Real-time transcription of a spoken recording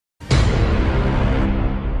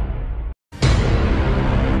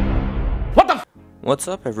What's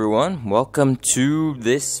up, everyone? Welcome to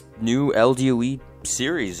this new LDOE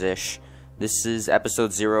series-ish. This is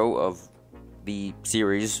episode 0 of the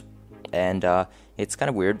series, and it's kind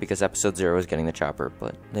of weird because episode 0 is getting the chopper,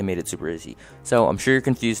 but they made it super easy. So I'm sure you're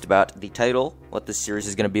confused about the title, what this series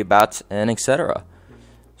is going to be about, and etc.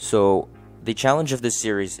 So the challenge of this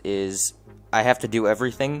series is I have to do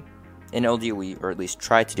everything in LDOE, or at least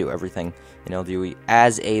try to do everything in LDOE,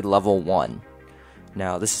 as a level 1.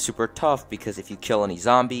 Now, this is super tough because if you kill any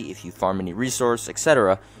zombie, if you farm any resource,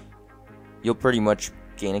 etc., you'll pretty much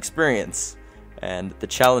gain experience. And the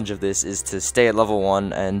challenge of this is to stay at level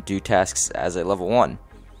 1 and do tasks as a level 1.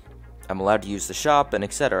 I'm allowed to use the shop and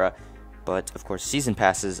etc., but of course season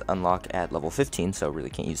passes unlock at level 15, so really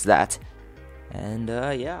can't use that. And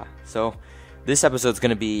yeah, so this episode's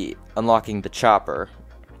going to be unlocking the chopper.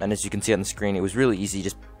 And as you can see on the screen, it was really easy.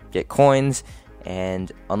 Just get coins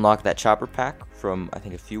and unlock that chopper pack from, I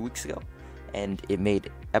think, a few weeks ago. And it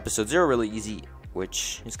made episode 0 really easy,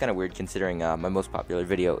 which is kind of weird considering my most popular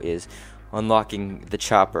video is unlocking the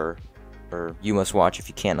chopper, or you must watch if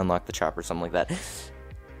you can't unlock the chopper, something like that.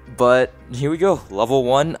 But here we go, level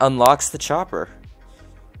 1 unlocks the chopper.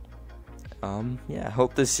 Yeah, I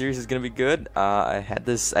hope this series is going to be good. I had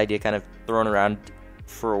this idea kind of thrown around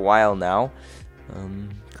for a while now.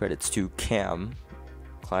 Credits to Cam,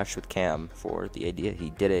 Clash with Cam, for the idea. He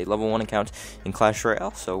did a level 1 account in Clash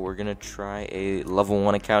Royale, so we're gonna try a level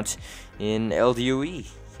 1 account in LDOE.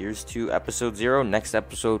 Here's to episode 0. Next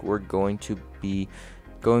episode we're going to be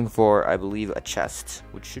going for, I believe, a chest,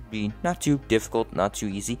 which should be not too difficult, not too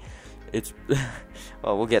easy. It's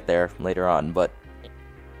well, we'll get there later on, but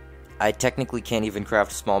I technically can't even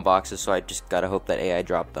craft small boxes, so I just gotta hope that AI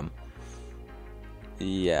dropped them.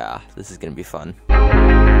 Yeah, this is gonna be fun.